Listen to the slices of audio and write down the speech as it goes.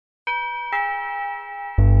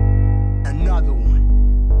Another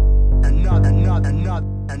one.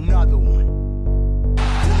 Another one.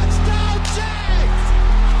 Touchdown Jags!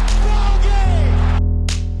 Ball game!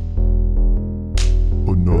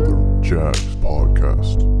 Another Jags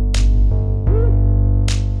podcast.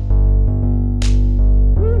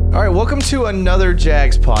 All right, welcome to another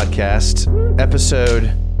Jags podcast episode.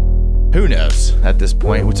 Who knows at this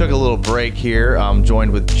point? We took a little break here. I'm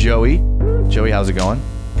joined with Joey. Joey, how's it going?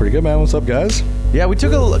 Pretty good, man. What's up, guys? Yeah, we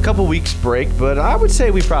took a couple weeks break, but I would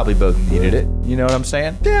say we probably both needed it. You know what I'm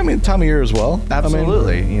saying? Yeah, I mean, time of year as well.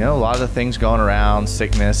 Absolutely. You know, a lot of the things going around,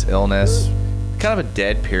 sickness, illness, kind of a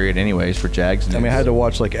dead period anyways for Jags news. I had to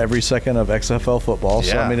watch like every second of XFL football,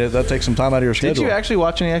 so Yeah. that takes some time out of your schedule. Did you actually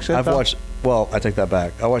watch any XFL? I take that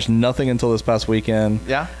back. I watched nothing until this past weekend.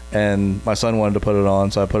 Yeah? And my son wanted to put it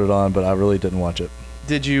on, so I put it on, but I really didn't watch it.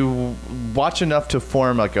 Did you watch enough to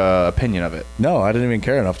form like a opinion of it? No, I didn't even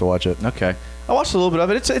care enough to watch it. Okay. I watched a little bit of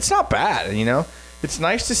it. It's not bad, you know? It's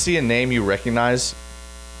nice to see a name you recognize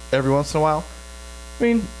every once in a while. I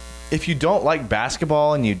mean, if you don't like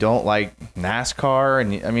basketball and you don't like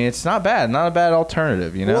NASCAR, it's not bad. Not a bad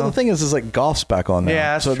alternative, you know? Well, the thing is like golf's back on now.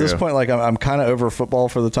 Yeah, that's so at this true. point, like I'm kind of over football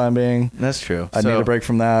for the time being. That's true. I need a break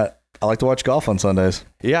from that. I like to watch golf on Sundays.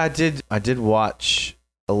 Yeah, I did watch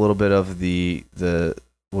a little bit of the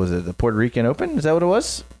was it the Puerto Rican Open? Is that what it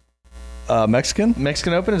was? Mexican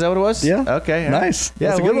Open, is that what it was? Yeah. Okay. Nice. Yeah,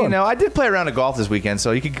 That's a good one. You know, I did play around of golf this weekend,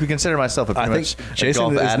 so you could consider myself a pretty I much think a Jason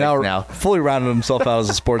golf is addict now fully rounded himself out as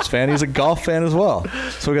a sports fan. He's a golf fan as well.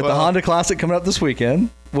 So we got the Honda Classic coming up this weekend.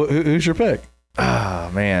 Who's your pick? Oh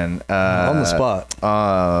man, On the spot.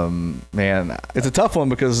 Man, It's a tough one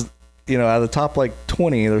because out of the top like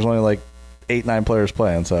 20, there's only like 8-9 players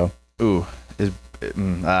playing. So ooh, I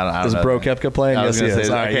don't know. Bro Koepka playing? I was Yes, he gonna is.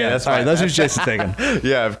 say, All right, okay, yeah. that's All right, fine. that's who's Jason's taking.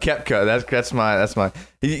 Yeah, Koepka. That's my.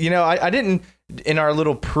 You know, I didn't in our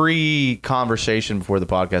little pre-conversation before the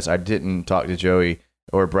podcast. I didn't talk to Joey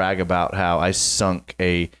or brag about how I sunk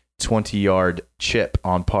a 20-yard chip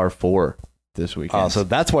on par 4 this weekend. Oh, so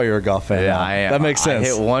that's why you're a golf fan. Yeah, now. I am. That makes sense.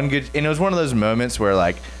 I hit one good, and it was one of those moments where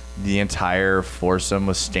like the entire foursome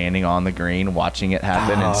was standing on the green watching it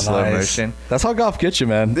happen in slow motion. That's how golf gets you,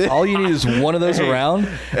 man. All you need is one of those around,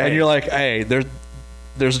 hey. and you're like, hey,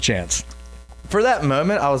 there's a chance. For that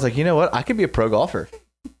moment, I was like, you know what? I could be a pro golfer.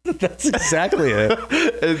 That's exactly it.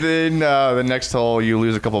 And then the next hole, you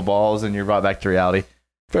lose a couple balls, and you're brought back to reality.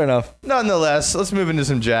 Fair enough. Nonetheless, let's move into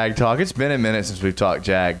some Jag talk. It's been a minute since we've talked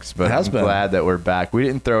Jags, but I'm glad that we're back. We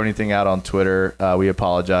didn't throw anything out on Twitter. We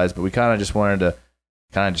apologize, but we kind of just wanted to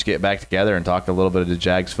just get back together and talk a little bit of the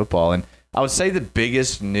Jags football. And I would say the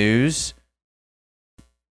biggest news,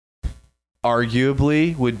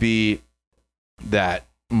 arguably, would be that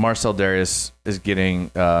Marcell Dareus is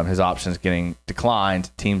getting his options getting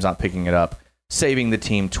declined. Team's not picking it up, saving the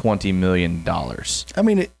team $20 million. I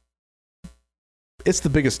mean, it's the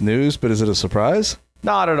biggest news, but is it a surprise?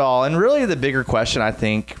 Not at all. And really the bigger question, I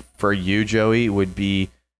think, for you, Joey, would be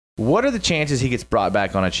what are the chances he gets brought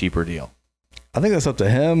back on a cheaper deal? I think that's up to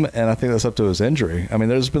him, and I think that's up to his injury. I mean,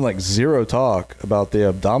 there's been like zero talk about the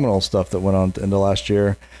abdominal stuff that went on into last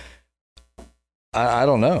year. I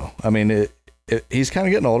don't know. I mean, he's kind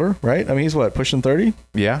of getting older, right? I mean, he's pushing 30?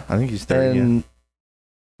 Yeah, I think he's 30. And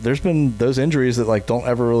there's been those injuries that like don't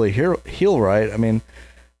ever really heal right. I mean,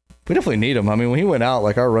 we definitely need him. I mean, when he went out,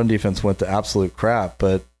 like our run defense went to absolute crap,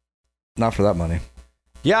 but not for that money.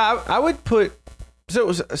 Yeah, I would put.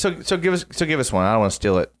 So give us one. I don't want to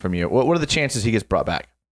steal it from you. What are the chances he gets brought back?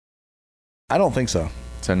 I don't think so.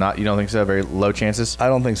 So you don't think so? Very low chances. I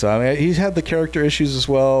don't think so. I mean, he's had the character issues as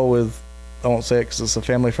well with. I won't say it because it's a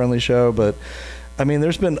family-friendly show, but I mean,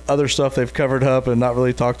 there's been other stuff they've covered up and not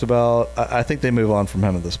really talked about. I think they move on from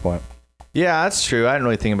him at this point. Yeah, that's true. I didn't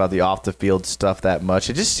really think about the off-the-field stuff that much.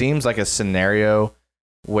 It just seems like a scenario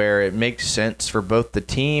where it makes sense for both the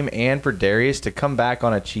team and for Dareus to come back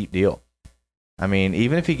on a cheap deal. I mean,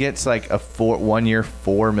 even if he gets like a 1-year,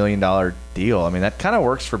 $4 million deal, I mean, that kind of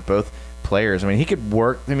works for both players. I mean, he could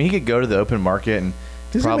go to the open market and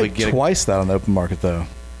Does probably he make get twice that on the open market, though?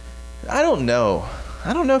 I don't know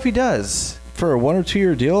if he does. For a 1 or 2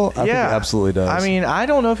 year deal? I think he absolutely does. I mean, I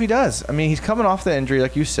don't know if he does. I mean, he's coming off the injury,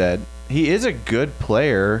 like you said. He is a good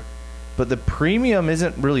player, but the premium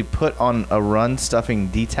isn't really put on a run-stuffing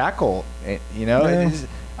D-tackle. You know? Yeah.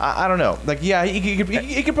 I don't know. Like, yeah, he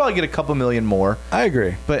could probably get a couple million more. I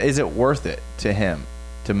agree. But is it worth it to him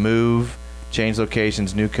to move, change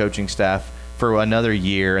locations, new coaching staff for another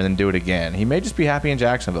year and then do it again? He may just be happy in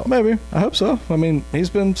Jacksonville. Maybe. I hope so. I mean, he's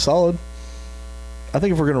been solid. I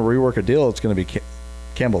think if we're going to rework a deal, it's going to be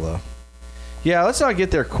Campbell, though. Yeah, let's not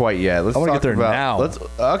get there quite yet. Let's I wanna talk get there about, now. Let's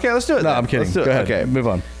do it. No, then. I'm kidding. Let's do it. Go ahead. Okay, Move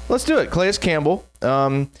on. let's do it. Calais Campbell.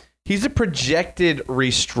 He's a projected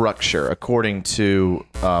restructure according to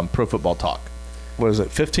Pro Football Talk. What is it?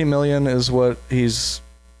 $15 million is what he's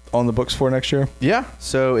on the books for next year. Yeah.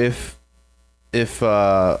 So if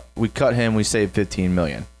we cut him, we save $15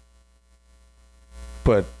 million.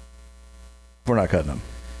 But we're not cutting him.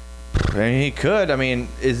 I mean, he could. I mean,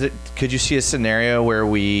 could you see a scenario where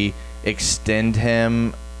we extend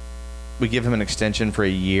him? We give him an extension for a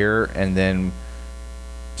year, and then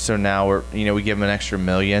so now we give him an extra $1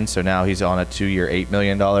 million. So now he's on a 2-year, $8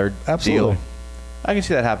 million Absolutely. deal. I can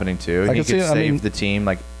see that happening too. I He can see could it. I save mean- the team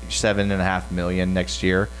like $7.5 million next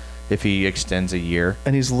year if he extends a year.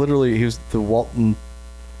 And he was the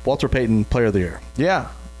Walter Payton Player of the Year. Yeah.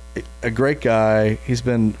 A great guy. He's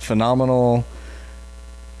been phenomenal.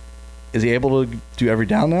 Is he able to do every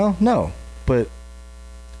down now? No. But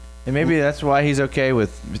And maybe that's why he's okay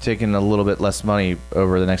with taking a little bit less money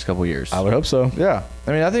over the next couple of years. I would hope so. Yeah.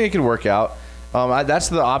 I mean, I think it could work out. That's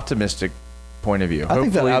the optimistic point of view. I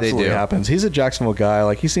think that Hopefully absolutely they do. happens. He's a Jacksonville guy.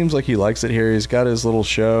 Like, he seems like he likes it here. He's got his little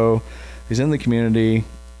show. He's in the community.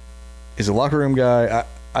 He's a locker room guy.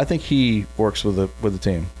 I think he works with the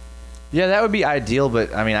team. Yeah, that would be ideal,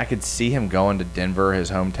 but I mean, I could see him going to Denver,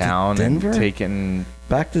 his hometown, Denver? and taking.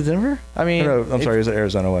 Back to Denver? I mean, No, I'm sorry. He's at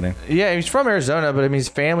Arizona wedding. Yeah, he's from Arizona, but I mean, his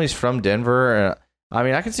family's from Denver. I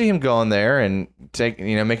mean, I could see him going there and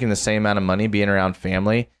making the same amount of money, being around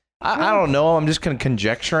family. I don't know. I'm just kind of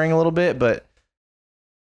conjecturing a little bit, but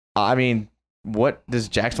I mean, what does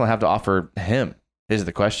Jacksonville have to offer him is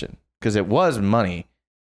the question. Because it was money,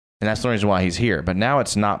 and that's the reason why he's here. But now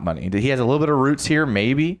it's not money. He has a little bit of roots here,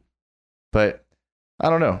 maybe, but I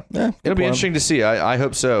don't know. Yeah, It'll be interesting to see. I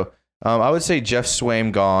hope so. I would say Jeff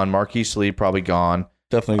Swaim gone, Marquise Lee probably gone.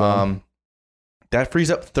 Definitely gone. That frees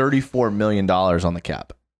up $34 million on the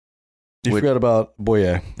cap. You forgot about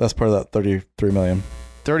Boye. That's part of that $33 million.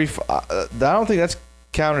 I don't think that's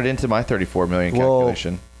counted into my $34 million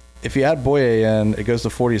calculation. If you add Boye in, it goes to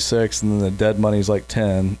 46, and then the dead money's like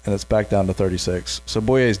 10, and it's back down to 36. So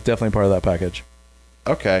Boye is definitely part of that package.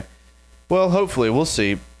 Okay. Well, hopefully we'll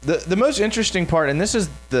see. The most interesting part, and this is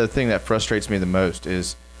the thing that frustrates me the most,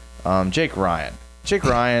 is Jake Ryan. Jake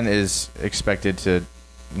Ryan is expected to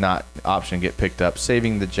not option get picked up,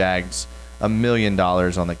 saving the Jags $1 million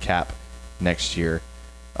on the cap next year.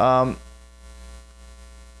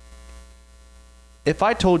 If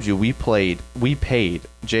I told you we paid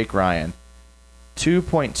Jake Ryan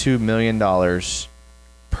 $2.2 million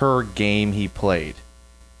per game he played,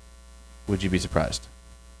 would you be surprised?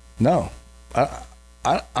 No.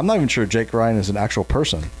 I'm not even sure Jake Ryan is an actual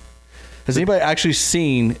person. Has anybody actually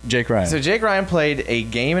seen Jake Ryan? So Jake Ryan played a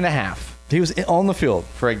game and a half. He was on the field.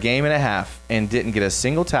 For a game and a half and didn't get a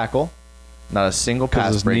single tackle, not a single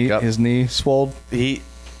pass breakup. His knee swelled.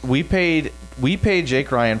 We paid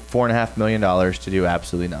Jake Ryan $4.5 million to do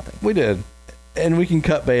absolutely nothing. We did. And we can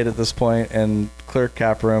cut bait at this point and clear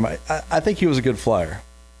cap room. I think he was a good flyer.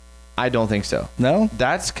 I don't think so. No?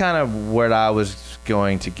 That's kind of what I was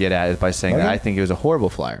going to get at, is by saying that I think it was a horrible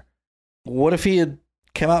flyer. What if he had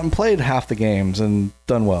come out and played half the games and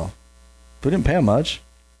done well? We didn't pay him much.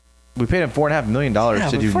 We paid him $4.5 million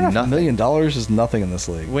to do $4.5 nothing. million is nothing in this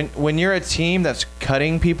league. When you're a team that's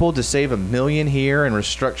cutting people to save $1 million here and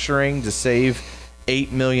restructuring to save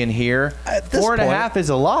 $8 million here, At this $4.5 point, is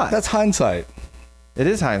a lot. That's hindsight. It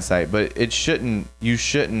is hindsight, but you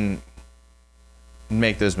shouldn't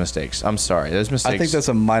make those mistakes. I'm sorry. Those mistakes. I think that's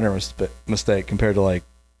a minor mistake compared to like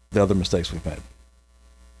the other mistakes we've made.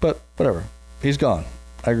 But whatever. He's gone.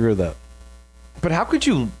 I agree with that. But how could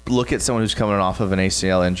you look at someone who's coming off of an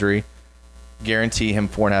ACL injury, guarantee him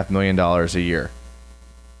 $4.5 million a year?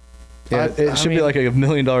 Yeah, it should be like a $1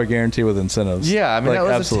 million guarantee with incentives. Yeah, I mean, Like, that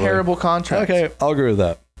was absolutely. a terrible contract. Okay, I'll agree with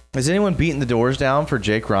that. Has anyone beaten the doors down for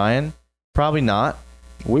Jake Ryan? Probably not.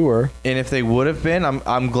 We were. And if they would have been,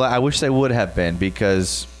 I'm glad. I wish they would have been,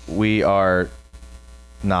 because we are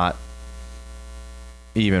not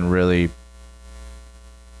even really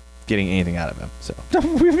getting anything out of him. So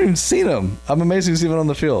We haven't even seen him. I'm amazed he's even on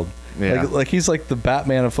the field. Yeah. Like he's like the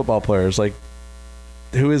Batman of football players. Like,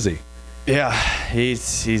 who is he? yeah, he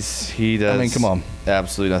does. I mean, come on.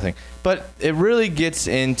 Absolutely nothing. But it really gets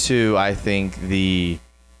into, I think, the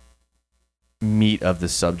meat of the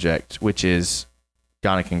subject, which is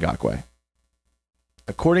Yannick Ngakoue.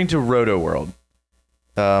 According to Roto World,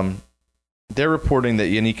 they're reporting that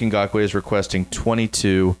Yannick Ngakoue is requesting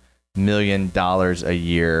 $22 million a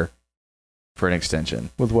year for an extension.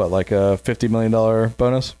 With what, like a $50 million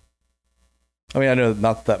bonus? I mean, I know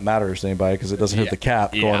not that matters to anybody because it doesn't hit the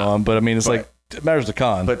cap going on, but I mean, it's like it matters to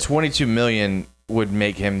Khan. But $22 million would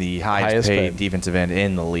make him the highest paid defensive end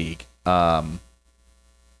in the league.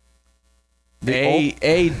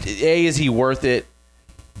 Is he worth it?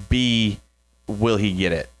 B, will he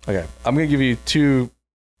get it? Okay, I'm going to give you two,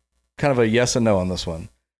 kind of a yes and no on this one.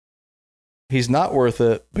 He's not worth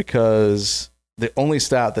it because the only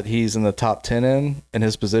stat that he's in the top 10 in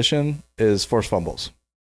his position is forced fumbles.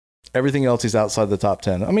 Everything else, he's outside the top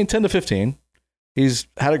 10. I mean, 10 to 15. He's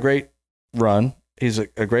had a great run. He's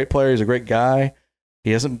a great player. He's a great guy.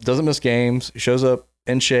 He doesn't miss games. He shows up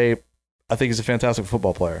in shape. I think he's a fantastic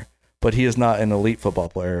football player, but he is not an elite football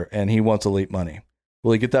player, and he wants elite money.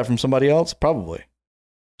 Will he get that from somebody else? Probably.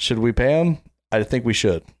 Should we pay him? I think we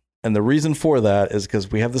should. And the reason for that is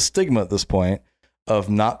because we have the stigma at this point of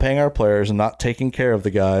not paying our players and not taking care of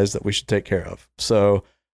the guys that we should take care of. So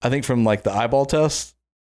I think from like the eyeball test,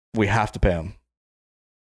 we have to pay him.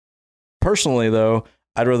 Personally, though,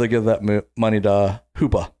 I'd rather give that money to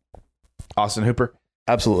Hooper. Austin Hooper?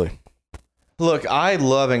 Absolutely. Look, I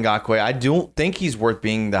love Ngakoue. I don't think he's worth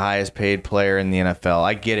being the highest paid player in the NFL.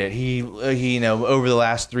 I get it. He over the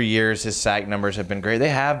last 3 years, his sack numbers have been great. They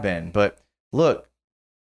have been. But look,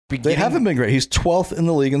 they haven't been great. He's 12th in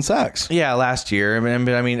the league in sacks. Yeah, last year.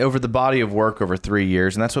 I mean, over the body of work over 3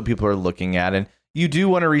 years, and that's what people are looking at. And you do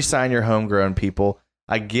want to re-sign your homegrown people.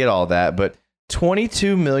 I get all that, but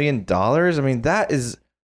 $22 million. I mean,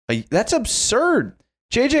 that's absurd.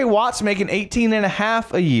 J.J. Watt's making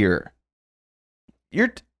 $18.5 a year.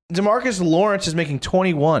 DeMarcus Lawrence is making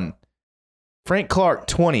 21. Frank Clark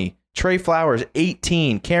 20. Trey Flowers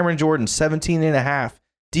 18. Cameron Jordan 17.5.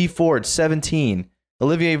 D Ford 17.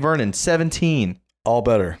 Olivier Vernon 17. All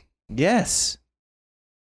better. Yes.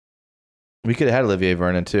 We could have had Olivier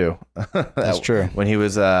Vernon too. That's true. When he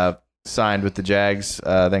was signed with the Jags,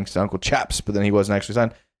 thanks to Uncle Chaps, but then he wasn't actually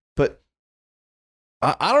signed. But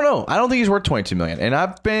I don't know. I don't think he's worth $22 million. And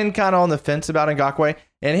I've been kind of on the fence about Ngakoue.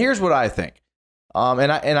 And here's what I think.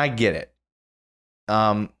 And I get it.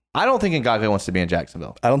 I don't think Ngakoue wants to be in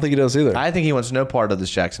Jacksonville. I don't think he does either. I think he wants no part of this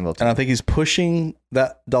Jacksonville team. And I think he's pushing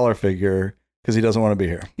that dollar figure because he doesn't want to be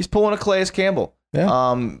here. He's pulling a Calais Campbell.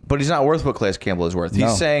 Yeah. But he's not worth what Calais Campbell is worth. No.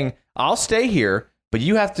 He's saying, I'll stay here, but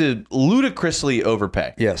you have to ludicrously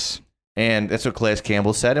overpay. Yes. And that's what Calais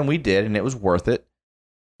Campbell said, and we did, and it was worth it.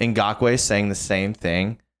 Ngakoue is saying the same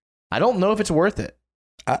thing. I don't know if it's worth it.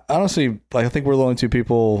 Honestly, I think we're the only two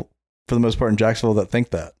people, for the most part, in Jacksonville that think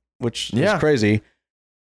that, which is crazy.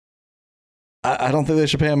 I don't think they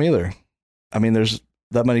should pay him either. I mean,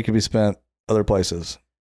 that money could be spent other places.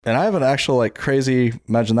 And I have an actual crazy,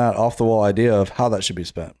 imagine that, off the wall idea of how that should be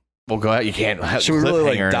spent. Well, go ahead. You can't. Should we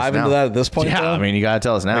really dive into that at this point? Yeah, I mean, you got to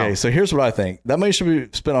tell us now. Okay, so here's what I think. That money should be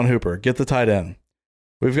spent on Hooper. Get the tight end.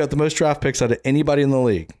 We've got the most draft picks out of anybody in the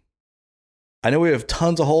league. I know we have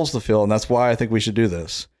tons of holes to fill, and that's why I think we should do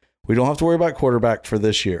this. We don't have to worry about quarterback for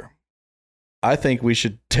this year. I think we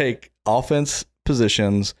should take offense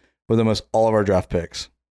positions with almost all of our draft picks.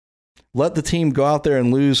 Let the team go out there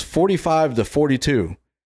and lose 45 to 42.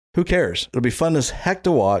 Who cares? It'll be fun as heck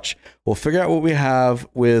to watch. We'll figure out what we have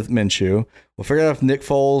with Minshew. We'll figure out if Nick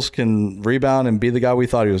Foles can rebound and be the guy we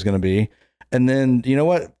thought he was going to be. And then, you know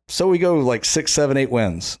what? So we go 6, 7, 8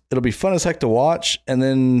 wins. It'll be fun as heck to watch. And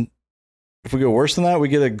then if we go worse than that, we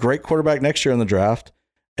get a great quarterback next year in the draft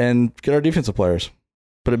and get our defensive players.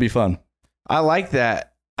 But it'd be fun. I like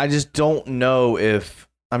that. I just don't know if...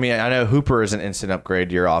 I mean, I know Hooper is an instant upgrade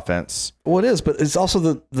to your offense. Well, it is, but it's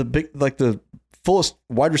also the big, the fullest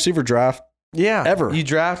wide receiver draft ever. You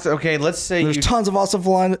draft, okay, let's say... There's tons of offensive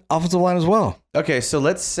line as well. Okay, so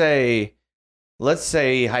let's say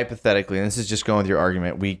hypothetically, and this is just going with your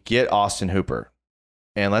argument, we get Austin Hooper,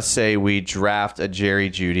 and let's say we draft a Jerry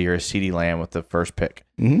Jeudy or a CeeDee Lamb with the first pick.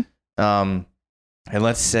 Mm-hmm. And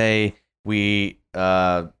let's say we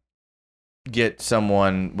get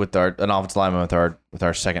someone with an offensive lineman with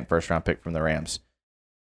our second first round pick from the Rams.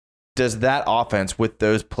 Does that offense with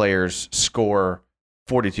those players score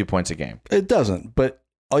 42 points a game? It doesn't, but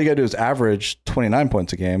all you got to do is average 29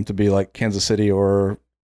 points a game to be like Kansas City or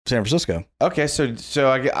San Francisco. Okay, so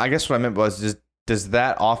I guess what I meant was, does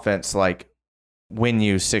that offense win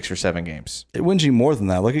you 6 or 7 games? It wins you more than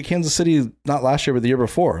that. Look at Kansas City, not last year, but the year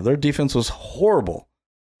before. Their defense was horrible.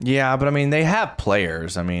 Yeah, but I mean, they have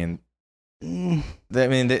players. I mean,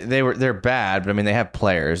 they're bad, but I mean, they have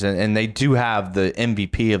players, and they do have the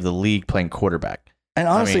MVP of the league playing quarterback. And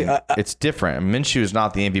honestly, it's different. Minshew is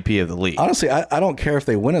not the MVP of the league. Honestly, I don't care if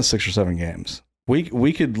they win us 6 or 7 games.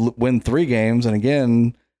 We could win 3 games, and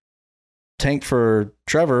again, tank for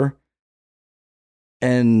Trevor,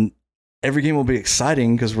 and every game will be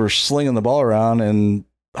exciting because we're slinging the ball around and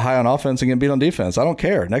high on offense and get beat on defense. I don't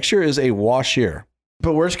care. Next year is a wash year.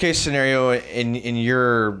 But worst case scenario in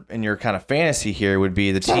your kind of fantasy here would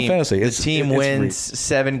be the It's not team. fantasy. The It's team wins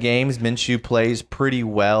 7 games. Minshew plays pretty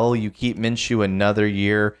well. You keep Minshew another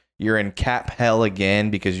year. You're in cap hell again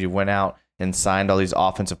because you went out and signed all these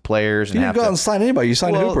offensive players. And You didn't go out and sign anybody. You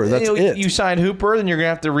signed Hooper. That's it. You signed Hooper, then you're gonna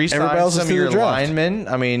have to re-sign Everybody else is some of through your the draft. linemen.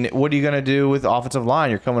 I mean, what are you gonna do with offensive line?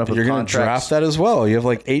 You're coming up with You're going to contracts. draft that as well. You have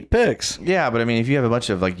like 8 picks. Yeah, but I mean, if you have a bunch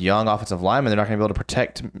of like young offensive linemen, they're not going to be able to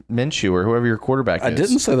protect Minshew or whoever your quarterback is. I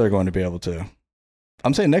didn't say they're going to be able to.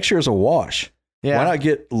 I'm saying next year is a wash. Yeah. Why not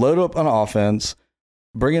get load up on offense,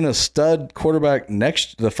 bring in a stud quarterback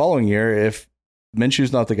the following year if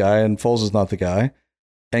Minshew's not the guy and Foles is not the guy,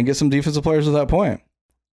 and get some defensive players at that point.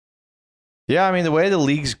 Yeah, I mean, the way the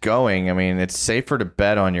league's going, I mean, it's safer to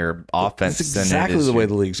bet on your offense That's than exactly it is the way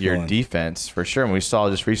the league's your going. defense, for sure. And we saw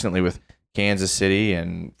just recently with Kansas City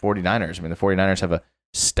and 49ers. I mean, the 49ers have a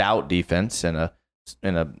stout defense and a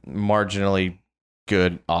marginally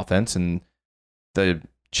good offense, and the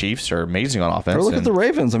Chiefs are amazing on offense. Or look at and- the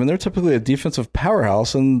Ravens. I mean, they're typically a defensive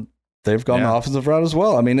powerhouse, and they've gone Yeah. the offensive route as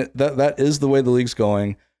well. I mean, that is the way the league's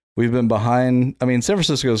going. We've been behind. I mean, San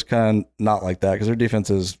Francisco's kind of not like that because their defense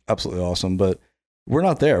is absolutely awesome, but we're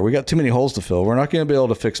not there. We got too many holes to fill. We're not going to be able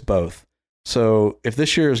to fix both. So if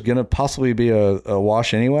this year is going to possibly be a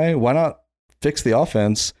wash anyway, why not fix the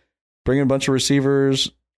offense, bring in a bunch of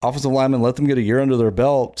receivers, offensive linemen, let them get a year under their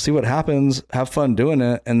belt, see what happens, have fun doing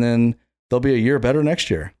it, and then they'll be a year better next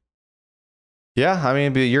year. Yeah, I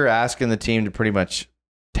mean, but you're asking the team to pretty much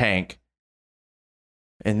tank.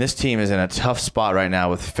 And this team is in a tough spot right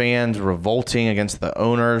now with fans revolting against the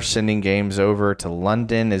owner, sending games over to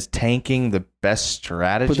London. Is tanking the best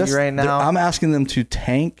strategy right now? I'm asking them to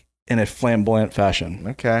tank in a flamboyant fashion.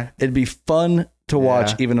 Okay. It'd be fun to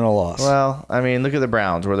watch Yeah. even in a loss. Well, I mean, look at the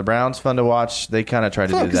Browns. Were the Browns fun to watch? They kind of tried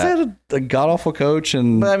to do because that. they had a god-awful coach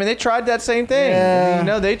and But I mean, they tried that same thing. Yeah. You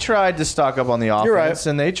know, they tried to stock up on the offense, You're right.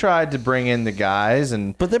 and they tried to bring in the guys.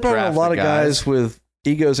 but they brought in draft a lot the of guys with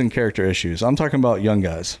egos and character issues. I'm talking about young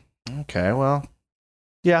guys. Okay, well,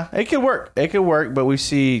 yeah, it could work. It could work, but we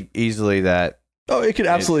see easily that. Oh, it could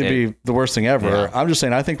absolutely be the worst thing ever. Yeah. I'm just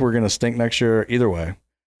saying I think we're going to stink next year either way.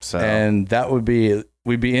 So, And that would be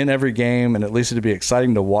we'd be in every game, and at least it'd be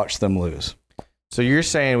exciting to watch them lose. so you're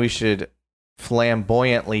saying we should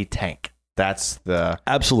flamboyantly tank? That's the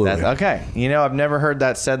Absolutely. okay. You know, I've never heard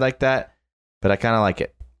that said like that, but I kind of like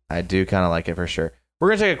it. I do kind of like it for sure. We're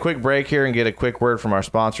gonna take a quick break here and get a quick word from our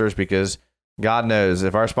sponsors because God knows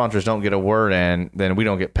if our sponsors don't get a word in, then we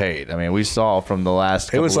don't get paid. I mean, we saw from the last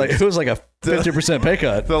it couple was like weeks, it was like a 50% pay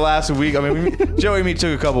cut. the last week. I mean, Joey and me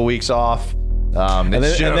took a couple weeks off. And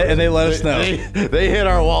they let us know. They hit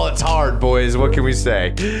our wallets hard, boys. What can we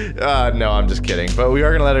say? No, I'm just kidding. But we are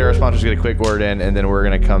going to let our sponsors get a quick word in, and then we're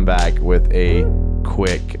going to come back with a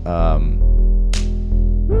quick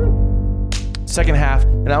second half.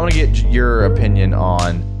 And I want to get your opinion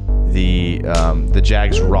on the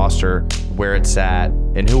Jags roster, where it's at,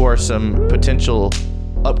 and who are some potential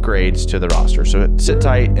upgrades to the roster. So sit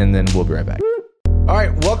tight, and then we'll be right back. All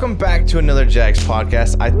right, welcome back to another Jags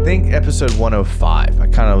podcast. I think episode 105. I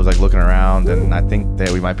kind of was like looking around, and I think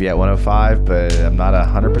that we might be at 105, but I'm not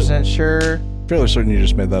 100% sure. Fairly certain you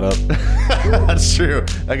just made that up. That's true.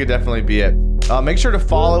 That could definitely be it. Make sure to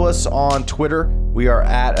follow us on Twitter. We are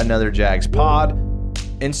at Another Jags Pod.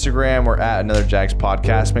 Instagram, we're at Another Jags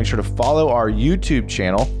Podcast. Make sure to follow our YouTube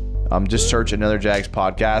channel. Just search Another Jags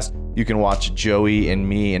Podcast. You can watch Joey and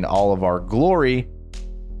me in all of our glory.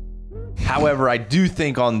 However, I do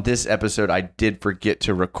think on this episode, I did forget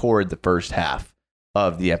to record the first half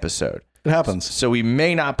of the episode. It happens. So we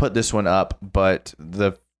may not put this one up, but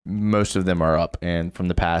most of them are up, and from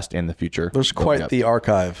the past and the future. There's they'll be quite up. the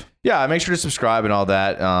archive. Yeah, make sure to subscribe and all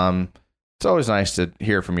that. It's always nice to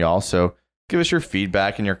hear from y'all. So give us your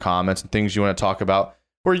feedback and your comments and things you want to talk about.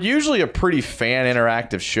 We're usually a pretty fan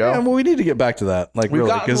interactive show. Yeah, well, we need to get back to that. Like, We've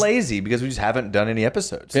really, gotten lazy because we just haven't done any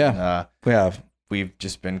episodes. Yeah. we have. We've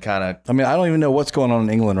just been kind of... I mean, I don't even know what's going on in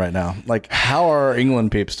England right now. Like, how are our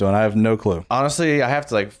England peeps doing? I have no clue. Honestly, I have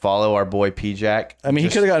to follow our boy P-Jack. I mean, he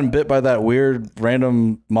could have gotten bit by that weird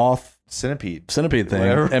random moth Centipede thing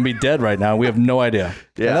Whatever. and be dead right now. We have no idea.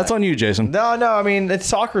 Yeah. And that's on you, Jason. No, I mean, it's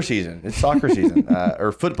soccer season. It's soccer season.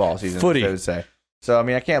 Or football season, Footy. I would say. So, I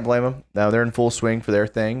mean, I can't blame them. Now they're in full swing for their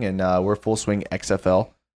thing, and we're full swing XFL.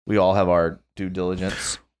 We all have our due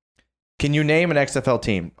diligence. Can you name an XFL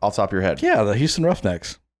team off the top of your head? Yeah, the Houston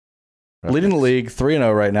Roughnecks. Leading the league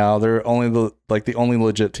 3-0 right now. They're only the only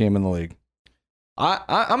legit team in the league.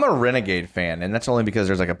 I'm a Renegade fan, and that's only because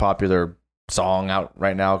there's a popular song out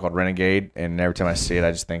right now called Renegade, and every time I see it,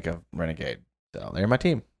 I just think of Renegade. So they're my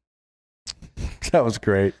team. That was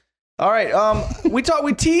great. All right.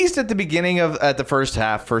 We teased at the beginning at the first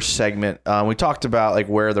segment. We talked about like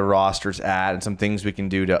where the roster's at and some things we can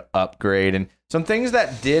do to upgrade, and some things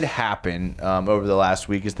that did happen over the last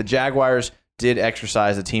week is the Jaguars did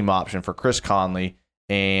exercise the team option for Chris Conley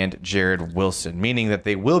and Jared Wilson, meaning that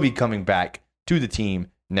they will be coming back to the team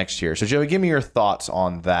next year. So Joey, give me your thoughts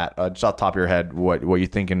on that. Just off the top of your head, what you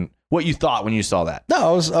thinking, what you thought when you saw that?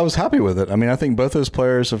 No, I was happy with it. I mean, I think both those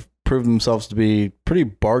players have proved themselves to be pretty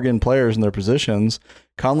bargain players in their positions.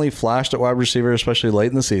 Conley flashed at wide receiver, especially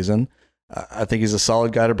late in the season. I think he's a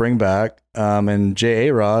solid guy to bring back. And J.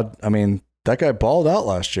 A-Rod, I mean, that guy balled out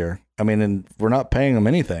last year. I mean, and we're not paying him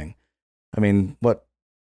anything. I mean, what?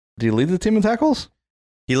 Did he lead the team in tackles?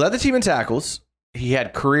 He led the team in tackles. He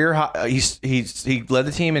had career high. He led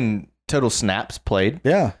the team in total snaps played.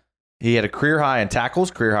 Yeah. He had a career high in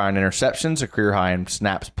tackles, career high in interceptions, a career high in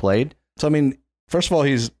snaps played. So, I mean, first of all,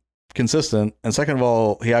 he's consistent. And second of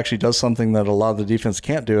all, he actually does something that a lot of the defense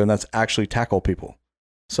can't do, and that's actually tackle people.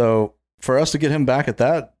 So for us to get him back at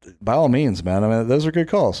that, by all means, man, I mean, those are good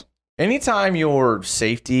calls. Anytime your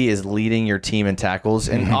safety is leading your team in tackles,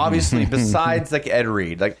 and obviously besides like Ed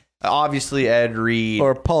Reed,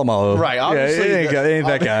 Or Polamalu. Right, obviously. Yeah, ain't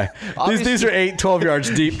that guy. These are 8, 12 yards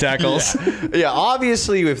deep tackles. Yeah,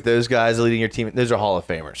 obviously if those guys are leading your team, those are Hall of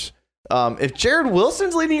Famers. If Jared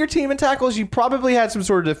Wilson's leading your team in tackles, you probably had some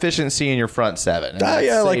sort of deficiency in your front seven.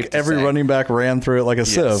 Yeah, like every running back ran through it like a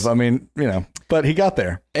sieve. I mean, but he got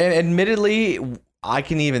there. And admittedly, I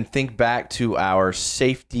can even think back to our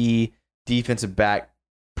safety defensive back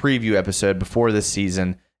preview episode before this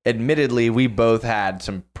season. Admittedly, we both had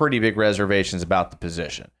some pretty big reservations about the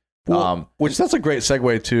position. Which that's a great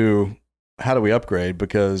segue to how do we upgrade,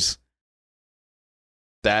 because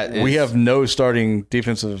we have no starting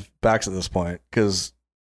defensive backs at this point, because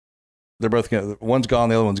they're both one's gone,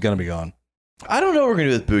 the other one's going to be gone. I don't know what we're going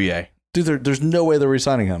to do with Bouye. Dude, there's no way they're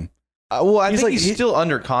re-signing him. I think he's still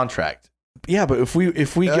under contract. Yeah, but if we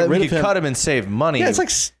get rid of him, cut him and save money. Yeah, it's like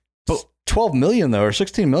 $12 million though, or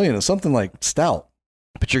 $16 million. It's something like stout.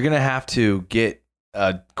 But you're going to have to get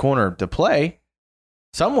a corner to play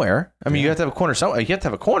somewhere. I mean, you have to have a corner somewhere. You have to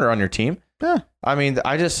have a corner on your team. Yeah. I mean,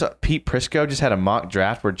 Pete Prisco just had a mock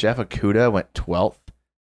draft where Jeff Okudah went 12th.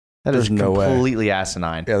 There's no completely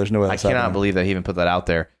asinine. Yeah, there's no way. I cannot believe that he even put that out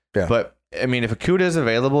there. Yeah. But I mean, if Okudah is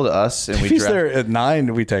available to us and if he's there at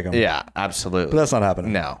 9, we take him. Yeah, absolutely. But that's not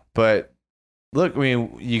happening. No. But look, I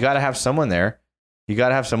mean, you got to have someone there. You got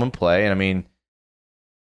to have someone play. And I mean,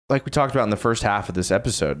 like we talked about in the first half of this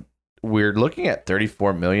episode, we're looking at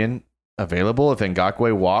 $34 million available. If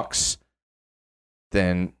Ngakoue walks,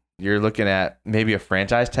 then you're looking at maybe a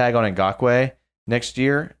franchise tag on Ngakoue next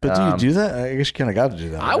year. But do you do that? I guess you kind of got to do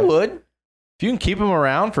that. I would. If you can keep him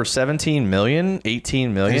around for $17 million,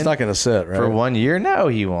 $18 million. He's not going to sit, right? For 1 year? No,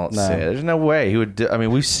 he won't sit. There's no way he would. I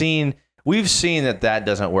mean, we've seen that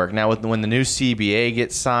doesn't work. Now, when the new CBA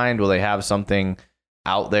gets signed, will they have something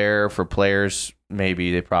out there for players?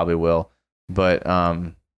 Maybe they probably will. But I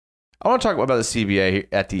want to talk about the CBA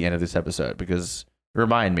at the end of this episode, because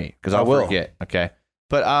remind me, because I'll forget. Okay.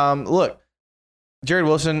 But look, Jared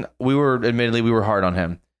Wilson, we were hard on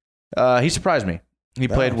him. He surprised me. He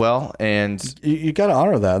played well, and you got to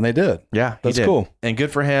honor that, and they did. Yeah, that's cool, and good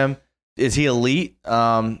for him. Is he elite?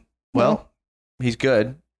 Well, he's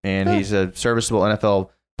good, and he's a serviceable NFL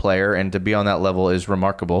player, and to be on that level is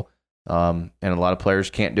remarkable. And a lot of players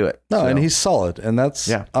can't do it. No, and he's solid, and that's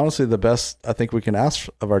honestly the best I think we can ask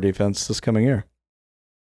of our defense this coming year,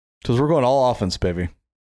 because we're going all offense, baby.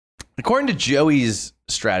 According to Joey's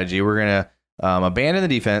strategy, we're gonna abandon the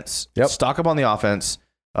defense, stock up on the offense.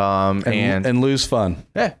 And lose fun.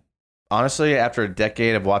 Yeah. Honestly, after a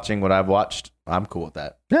decade of watching what I've watched, I'm cool with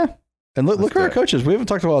that. Yeah. And look at our coaches. We haven't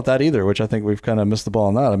talked about that either, which I think we've kind of missed the ball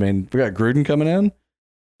on that. I mean, we got Gruden coming in.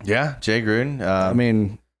 Yeah, Jay Gruden.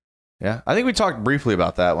 I think we talked briefly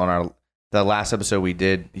about that on the last episode we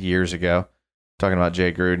did years ago, talking about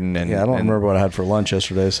Jay Gruden. And I don't remember what I had for lunch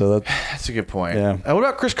yesterday, so that's a good point. Yeah. What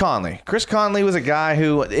about Chris Conley? Chris Conley was a guy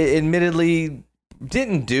who admittedly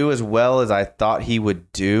didn't do as well as I thought he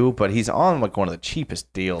would do, but he's on like one of the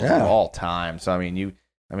cheapest deals of all time. So I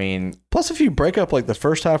mean, plus if you break up like the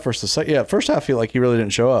first half versus the second, first half feel like he really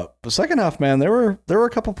didn't show up. The second half, man, there were a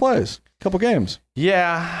couple plays, a couple games.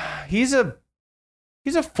 Yeah, he's a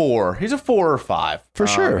 4. He's a 4 or 5 for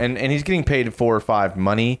sure, and he's getting paid 4 or 5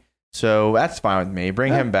 money, so that's fine with me.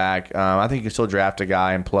 Bring him back. I think you can still draft a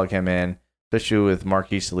guy and plug him in, especially with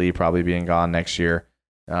Marquise Lee probably being gone next year.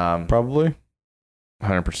 Probably.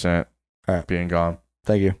 100% being gone.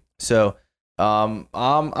 Thank you. So I'm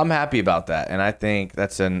happy about that, and I think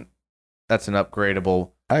that's that's an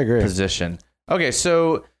upgradable I agree. position. Okay,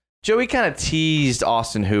 so Joey kind of teased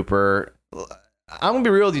Austin Hooper. I'm gonna be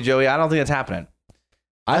real with you, Joey. I don't think that's happening.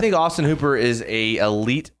 I think Austin Hooper is a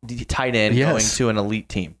elite tight end going to an elite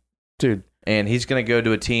team, dude. and he's gonna go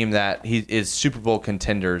to a team that he is Super Bowl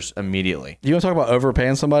contenders immediately. You want to talk about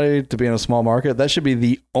overpaying somebody to be in a small market? That should be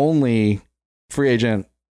the only free agent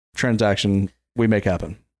transaction we make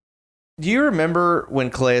happen. Do you remember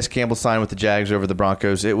when Calais Campbell signed with the Jags over the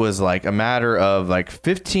Broncos? It was like a matter of like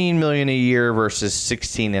 $15 million a year versus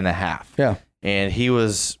 $16.5. Yeah. And he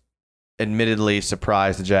was admittedly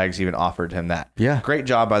surprised the Jags even offered him that. Yeah. Great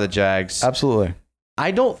job by the Jags. Absolutely.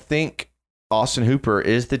 I don't think Austin Hooper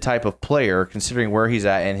is the type of player, considering where he's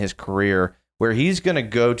at in his career, where he's going to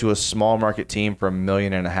go to a small market team for $1.5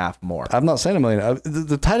 million more. I'm not saying $1 million.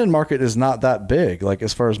 The tight end market is not that big, like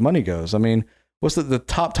as far as money goes. I mean, what's the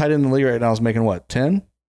top tight end in the league right now is making what, 10?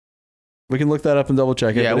 We can look that up and double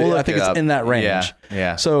check it. Yeah, but we'll I think it's in that range.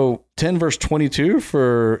 Yeah. So 10 versus 22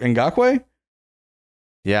 for Ngakoue.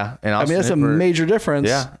 Yeah. And I mean, that's Hooper, a major difference.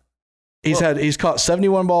 Yeah. He's caught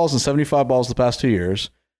 71 balls and 75 balls the past 2 years.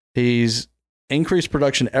 He's increased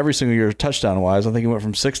production every single year touchdown wise. I think he went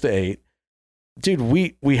from 6 to 8. Dude,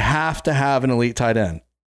 we have to have an elite tight end.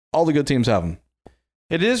 All the good teams have them.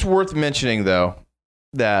 It is worth mentioning, though,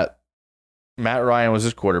 that Matt Ryan was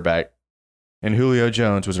his quarterback and Julio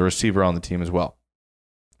Jones was a receiver on the team as well.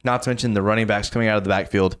 Not to mention the running backs coming out of the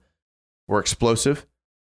backfield were explosive.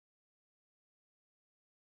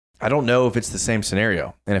 I don't know if it's the same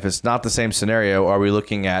scenario. And if it's not the same scenario, are we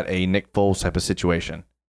looking at a Nick Foles type of situation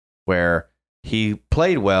where he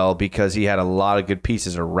played well because he had a lot of good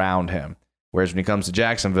pieces around him? Whereas when he comes to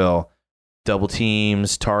Jacksonville, double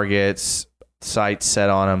teams, targets, sights set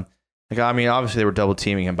on him. Like, I mean, obviously they were double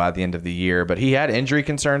teaming him by the end of the year, but he had injury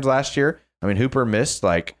concerns last year. I mean, Hooper missed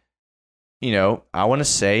I want to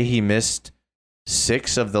say he missed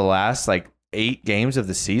 6 of the last 8 games of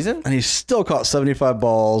the season. And he still caught 75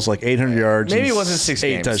 balls, 800 yards. Maybe it wasn't 6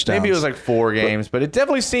 games. Touchdowns. Maybe it was 4 games, but it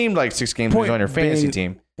definitely seemed like 6 games when he was on your fantasy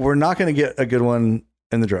team. We're not going to get a good one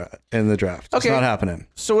in the draft. It's Okay. not happening.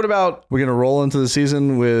 So what about We're going to roll into the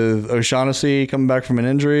season with O'Shaughnessy coming back from an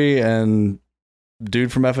injury and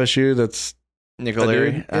dude from FSU that's Nick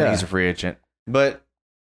O'Leary? dude? I think Yeah. he's a free agent. But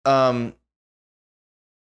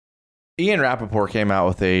Ian Rappaport came out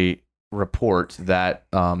with a report that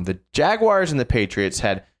the Jaguars and the Patriots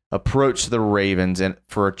had approached the Ravens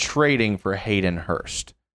for trading for Hayden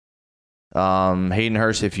Hurst. Hayden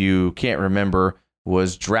Hurst, if you can't remember,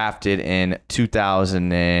 was drafted in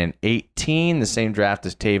 2018, the same draft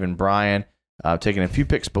as Taven Bryan, taken a few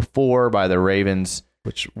picks before by the Ravens.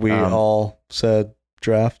 which we all said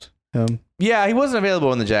draft him. Yeah, he wasn't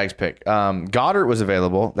available in the Jags pick. Goddard was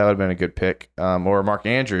available. That would have been a good pick. Or Mark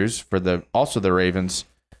Andrews for the Ravens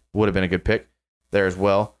would have been a good pick there as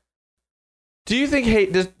well. Do you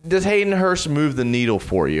think does Hayden Hurst move the needle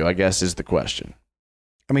for you? I guess is the question.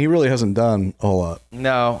 I mean, he really hasn't done a whole lot.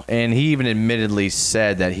 No, and he even admittedly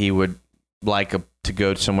said that he would like to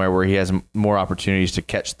go somewhere where he has more opportunities to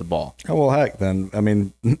catch the ball. Oh, well, heck, then. I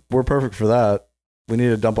mean, we're perfect for that. We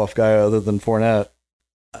need a dump-off guy other than Fournette.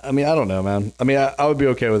 I mean, I don't know, man. I mean, I would be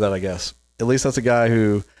okay with that, I guess. At least that's a guy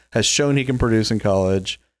who has shown he can produce in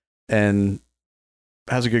college and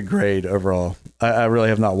has a good grade overall. I really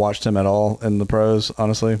have not watched him at all in the pros,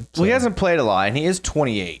 honestly. Well, he hasn't played a lot, and he is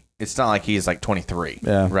 28. It's not like he's 23.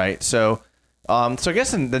 Yeah. Right? So I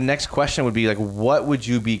guess the next question would be, what would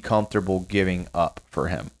you be comfortable giving up for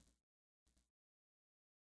him?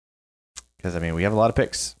 Because, I mean, we have a lot of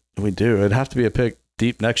picks. We do. It'd have to be a pick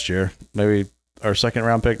deep next year. Maybe our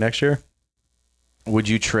second-round pick next year? Would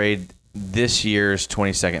you trade this year's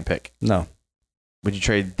 22nd pick? No. Would you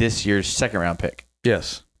trade this year's second-round pick?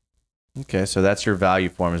 Yes. Okay, so that's your value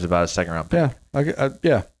for him is about a second-round pick. Yeah.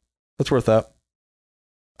 Yeah. That's worth that.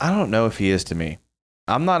 I don't know if he is to me.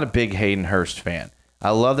 I'm not a big Hayden Hurst fan. I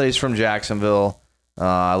love that he's from Jacksonville.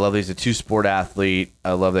 I love that he's a two-sport athlete.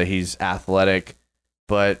 I love that he's athletic.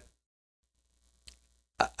 But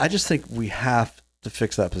I just think we have to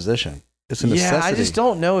fix that position. It's a necessity. yeah, I just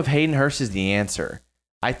don't know if Hayden Hurst is the answer.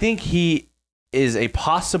 I think he is a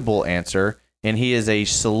possible answer, and he is a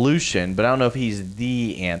solution, but I don't know if he's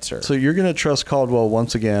the answer. So you're going to trust Caldwell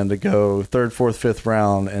once again to go 3rd, 4th, 5th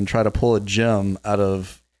round and try to pull a gem out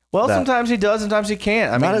of Well, that. sometimes he does, sometimes he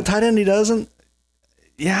can't. I Not mean, at tight end, he doesn't.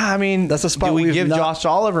 yeah, I mean, That's a spot do we we've give not- Josh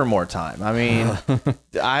Oliver more time? I mean,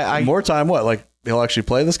 I More time, what? Like, he'll actually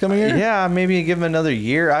play this coming year? yeah, maybe give him another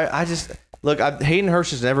year. I just look. Hayden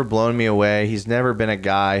Hurst has never blown me away. He's never been a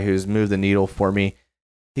guy who's moved the needle for me.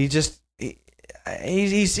 He's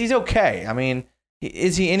okay. I mean,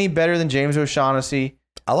 is he any better than James O'Shaughnessy?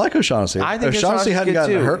 I like O'Shaughnessy. I think if O'Shaughnessy's O'Shaughnessy hadn't good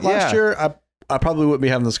gotten too. hurt last Yeah. year, I probably wouldn't be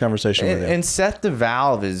having this conversation with you. And Seth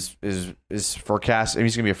DeValve is forecast.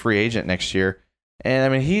 He's going to be a free agent next year. And I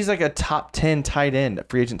mean, he's like a top 10 tight end, a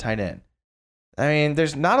free agent tight end. I mean,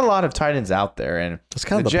 there's not a lot of tight ends out there. And That's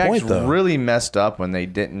kind of the Jags point, though. really messed up when they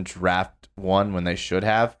didn't draft one when they should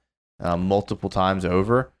have multiple times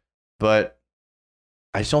over. But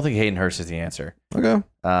I just don't think Hayden Hurst is the answer. Okay.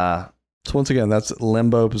 So once again, that's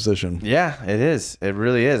limbo position. Yeah, it is. It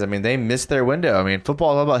really is. I mean, they missed their window. I mean,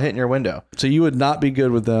 football is all about hitting your window. So you would not be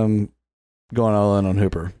good with them going all in on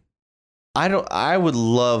Hooper. I would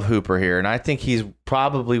love Hooper here, and I think he's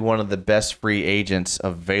probably one of the best free agents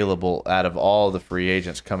available out of all the free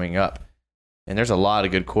agents coming up. And there's a lot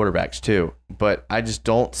of good quarterbacks too, but I just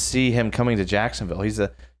don't see him coming to Jacksonville.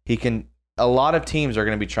 A lot of teams are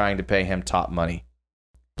going to be trying to pay him top money.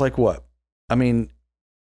 Like what? I mean,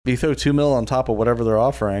 if you throw $2 million on top of whatever they're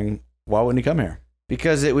offering, why wouldn't he come here?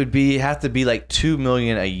 Because it would have to be like $2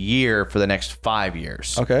 million a year for the next 5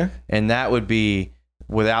 years. Okay. And that would be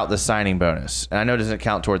without the signing bonus. And I know it doesn't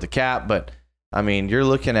count toward the cap, but I mean, you're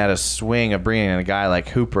looking at a swing of bringing in a guy like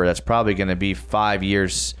Hooper that's probably going to be 5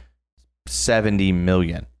 years, $70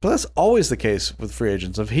 million. But that's always the case with free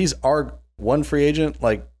agents. If he's our one free agent,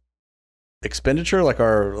 like expenditure, like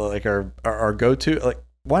our go-to, like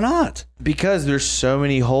why not? Because there's so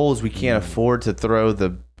many holes we can't afford to throw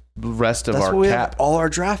the rest of That's our what we cap. have all our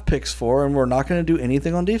draft picks for, and we're not going to do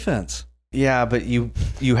anything on defense. Yeah, but you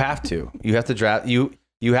have to. You have to draft. You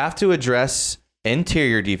have to address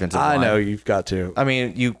interior defensive line. I know you've got to. I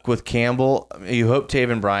mean, with Campbell, you hope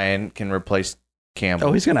Taven Bryan can replace Campbell.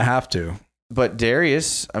 Oh, he's going to have to. But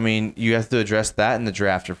Darius, I mean, you have to address that in the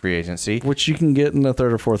draft or free agency. Which you can get in the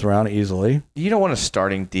third or fourth round easily. You don't want a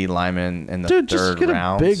starting D lineman in the Dude, third just get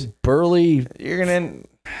round. a big, burly... You're going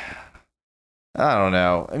to... I don't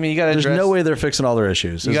know. I mean, you got to There's address... no way they're fixing all their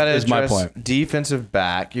issues, You got to is my address point. defensive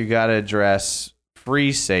back. You got to address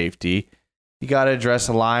free safety. You got to address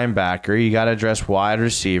a linebacker. You got to address wide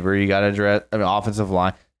receiver. You got to address offensive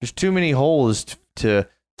line. There's too many holes to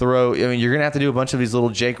throw. I mean, you're going to have to do a bunch of these little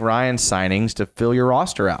Jake Ryan signings to fill your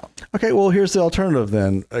roster out. Okay, well, here's the alternative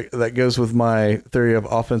then. That goes with my theory of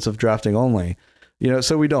offensive drafting only.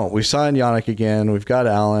 So we don't. We sign Yannick again. We've got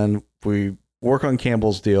Allen. We work on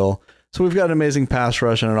Campbell's deal. So we've got an amazing pass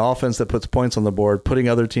rush and an offense that puts points on the board, putting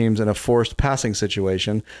other teams in a forced passing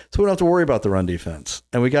situation. So we don't have to worry about the run defense.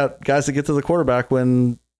 And we got guys that get to the quarterback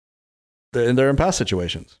when they're in pass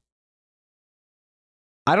situations.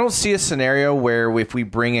 I don't see a scenario where if we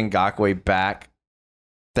bring Ngakoue back,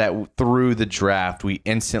 that through the draft, we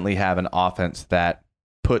instantly have an offense that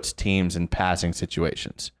puts teams in passing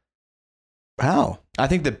situations. How? I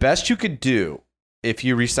think the best you could do if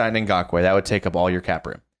you re-signed Ngakoue, that would take up all your cap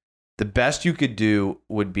room. The best you could do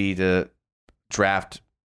would be to draft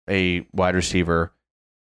a wide receiver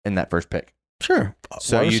in that first pick. Sure.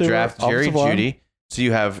 So Wide you receiver, draft Jerry offensive line. Jeudy. So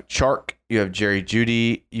you have Chark, you have Jerry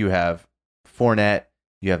Jeudy, you have Fournette,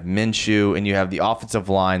 you have Minshew, and you have the offensive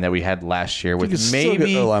line that we had last year You could with still get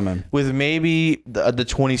maybe O-linemen. the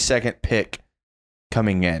 22nd pick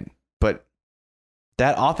coming in. But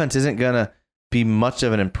that offense isn't going to be much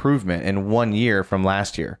of an improvement in 1 year from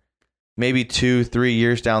last year. Maybe 2-3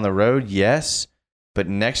 years down the road, yes. But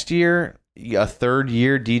next year, a third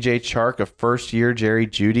year DJ Chark, a first year Jerry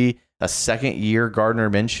Jeudy, a second year Gardner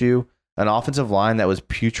Minshew, an offensive line that was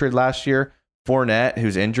putrid last year, Fournette,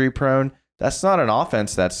 who's injury prone. That's not an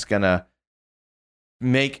offense that's going to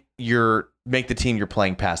make the team you're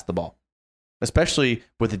playing pass the ball, especially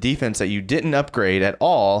with the defense that you didn't upgrade at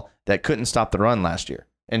all that couldn't stop the run last year.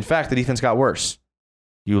 In fact, the defense got worse.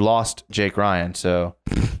 You lost Jake Ryan, so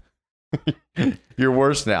you're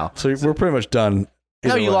worse now. So we're pretty much done.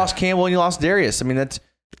 No, either you way. lost Campbell and you lost Darius. I mean, that's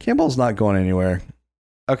Campbell's not going anywhere.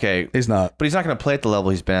 okay, He's not. but he's not going to play at the level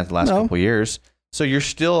he's been at the last No. couple of years. So you're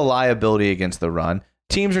still a liability against the run.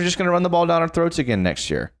 Teams are just going to run the ball down our throats again next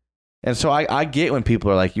year. And so I get when people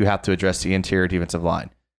are like, you have to address the interior defensive line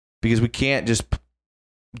because we can't just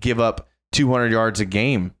give up 200 yards a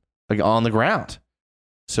game on the ground.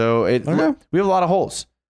 So we have a lot of holes.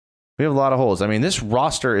 We have a lot of holes. I mean, this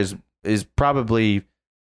roster is probably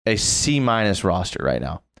a C- roster right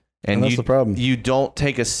now. And that's the problem. You don't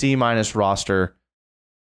take a C- roster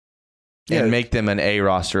and make them an A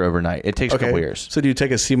roster overnight. It takes a couple years. So do you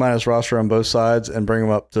take a C- roster on both sides and bring them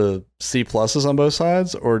up to C+ on both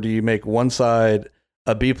sides, or do you make one side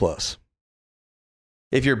a B+?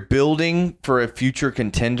 If you're building for a future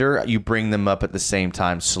contender, you bring them up at the same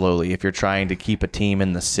time slowly. If you're trying to keep a team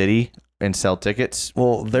in the city and sell tickets,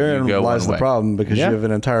 Well, therein You go lies one the way. problem because Yeah. you have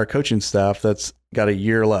an entire coaching staff that's got a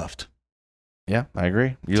year left. Yeah, I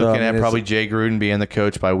agree. You're So, looking I mean, at probably Jay Gruden being the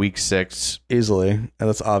coach by week 6. Easily, and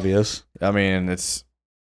that's obvious. I mean, it's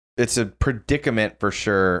a predicament for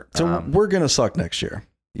sure. So we're gonna suck next year.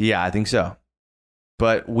 Yeah, I think so.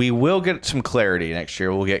 But we will get some clarity next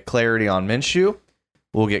year. We'll get clarity on Minshew.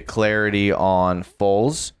 We'll get clarity on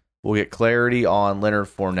Foles. We'll get clarity on Leonard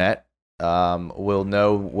Fournette. We'll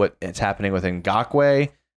know what is happening with Ngakoue.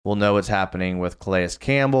 We'll know what's happening with Calais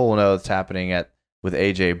Campbell. We'll know what's happening with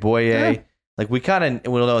AJ Boye. Yeah. Like we'll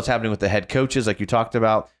know what's happening with the head coaches, like you talked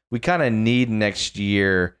about. We kind of need next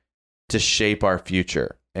year to shape our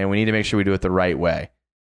future, and we need to make sure we do it the right way.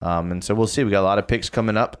 And so we'll see. We got a lot of picks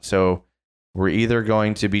coming up, so we're either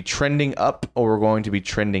going to be trending up or we're going to be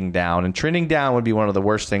trending down. And trending down would be one of the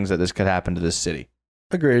worst things that this could happen to this city.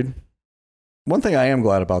 Agreed. One thing I am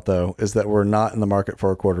glad about, though, is that we're not in the market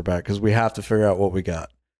for a quarterback because we have to figure out what we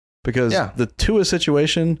got. Because the Tua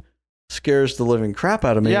situation scares the living crap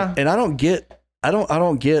out of me. Yeah. And I don't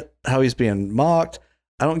get how he's being mocked.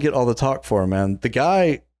 I don't get all the talk for him, man. The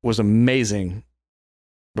guy was amazing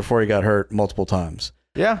before he got hurt multiple times.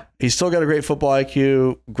 Yeah. He's still got a great football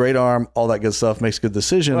IQ, great arm, all that good stuff, makes good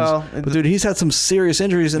decisions. Well, but dude, he's had some serious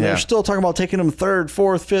injuries and they're still talking about taking him 3rd,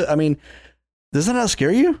 4th, 5th. I mean, does that not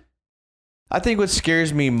scare you? I think what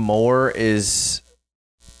scares me more is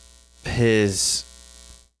his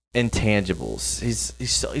intangibles.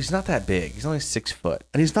 He's not that big. He's only 6 foot.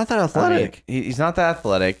 And he's not that athletic. I mean, he's not that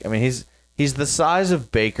athletic. I mean, he's the size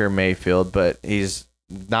of Baker Mayfield, but he's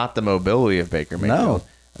not the mobility of Baker Mayfield. No.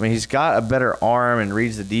 I mean, he's got a better arm and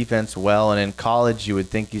reads the defense well. And in college, you would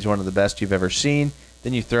think he's one of the best you've ever seen.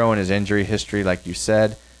 Then you throw in his injury history, like you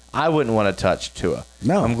said. I wouldn't want to touch Tua.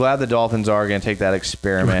 No. I'm glad the Dolphins are going to take that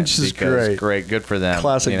experiment. Which is great. Good for them.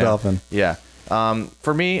 Classic Dolphin. Yeah.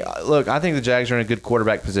 For me, look, I think the Jags are in a good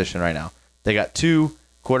quarterback position right now. They got 2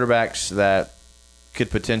 quarterbacks that could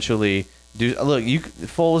potentially do. Look,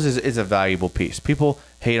 Foles is a valuable piece. People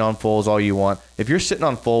hate on Foles all you want. If you're sitting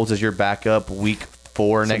on Foles as your backup week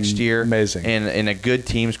 4 next year, amazing, and a good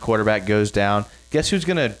team's quarterback goes down, guess who's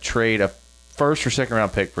going to trade a 1st or 2nd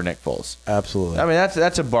round pick for Nick Foles? Absolutely. I mean,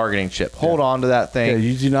 that's a bargaining chip. Hold on to that thing. Yeah,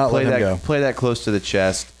 you do not let him go. Play that close to the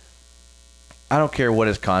chest. I don't care what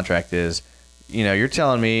his contract is. You know, you're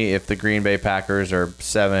telling me if the Green Bay Packers are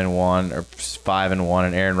 7-1 or 5-1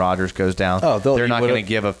 and Aaron Rodgers goes down, they're not going to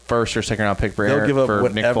give a 1st or 2nd round pick for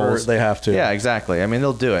Nick Foles. They have to. Yeah, exactly. I mean,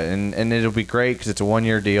 they'll do it, and it'll be great because it's a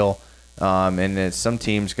 1-year deal, and some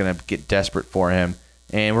team's going to get desperate for him,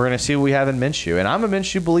 and we're going to see what we have in Minshew. And I'm a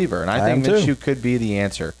Minshew believer, and I think Minshew could be the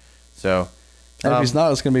answer. So, and if he's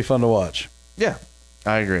not, it's going to be fun to watch. Yeah,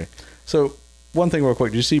 I agree. So, one thing real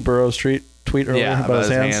quick. Did you see Burrow's tweet earlier about his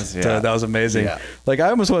hands? Yeah. That was amazing. Yeah. Like, I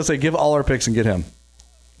almost want to say, give all our picks and get him.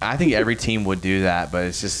 I think every team would do that, but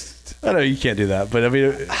it's just... I know you can't do that, but I mean...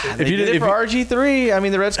 If you did it for RG3, I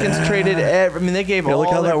mean, the Redskins traded... they gave all... Look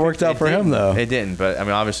how that worked out for him, though. It didn't, but, I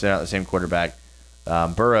mean, obviously they're not the same quarterback.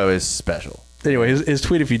 Burrow is special. Anyway, his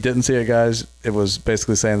tweet, if you didn't see it, guys, it was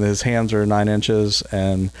basically saying that his hands are 9 inches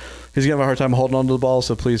and he's going to have a hard time holding onto the ball,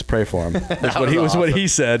 so please pray for him. That's what he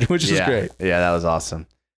said, which is great. Yeah, that was awesome.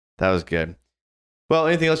 That was good. Well,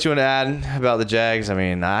 anything else you want to add about the Jags? I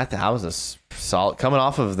mean, I was a solid coming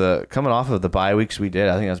off of the bye weeks we did.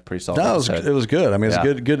 I think that was a pretty solid. No, it was good. I mean, it's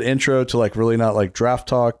a good intro to like really not like draft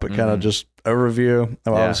talk, but kind of just overview.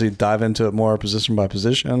 And obviously dive into it more position by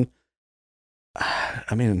position.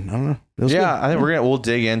 I mean, I don't know. It was good. I think we'll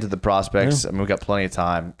dig into the prospects. I mean, we've got plenty of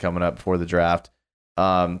time coming up before the draft.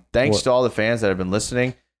 Thanks to all the fans that have been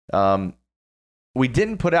listening. We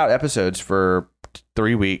didn't put out episodes for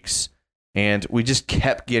 3 weeks, and we just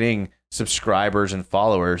kept getting subscribers and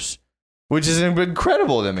followers, which is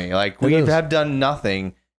incredible to me. Like, we have done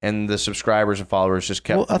nothing, and the subscribers and followers just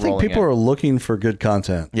kept I think people are looking for good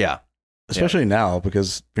content. Yeah. Especially now,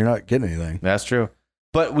 because you're not getting anything. That's true.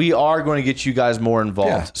 But we are going to get you guys more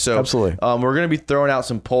involved. Yeah, so absolutely. We're going to be throwing out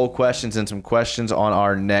some poll questions and some questions on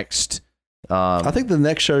our next. I think the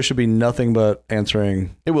next show should be nothing but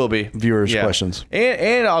answering. It will be viewers' questions.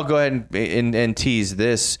 And I'll go ahead and tease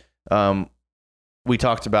this. We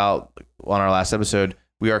talked about on our last episode.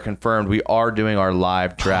 We are confirmed. We are doing our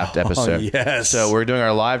live draft episode. Yes. So we're doing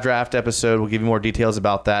our live draft episode. We'll give you more details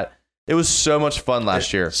about that. It was so much fun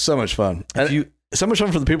last year. So much fun. So much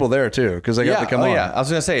fun for the people there, too, because they got to come on. Yeah, I was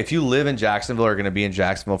going to say, if you live in Jacksonville or are going to be in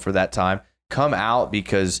Jacksonville for that time, come out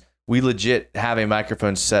because we legit have a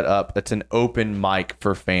microphone set up that's an open mic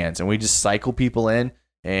for fans. And we just cycle people in.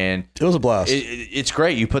 And it was a blast. It's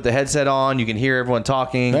great. You put the headset on. You can hear everyone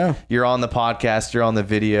talking. Yeah. You're on the podcast. You're on the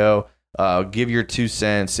video. Give your 2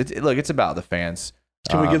 cents. Look, it's about the fans.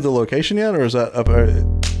 Can we give the location yet, or is that up?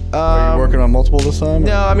 Are you working on multiple this time?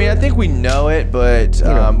 No, I mean, I think we know it, but it's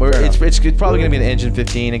probably going to be an Engine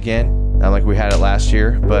 15 again, like we had it last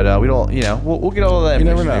year. But we don't, we'll get all of that. You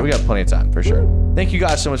never know. We got plenty of time for sure. Thank you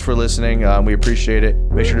guys so much for listening. We appreciate it.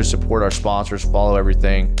 Make sure to support our sponsors, follow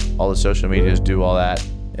everything, all the social medias, do all that.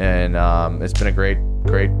 And it's been a great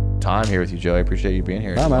time here with you, Joey. I appreciate you being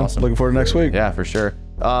here. Man. Awesome. Looking forward to next week. Yeah, for sure.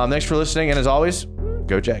 Thanks for listening. And as always,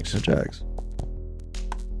 go Jags. Go Jags.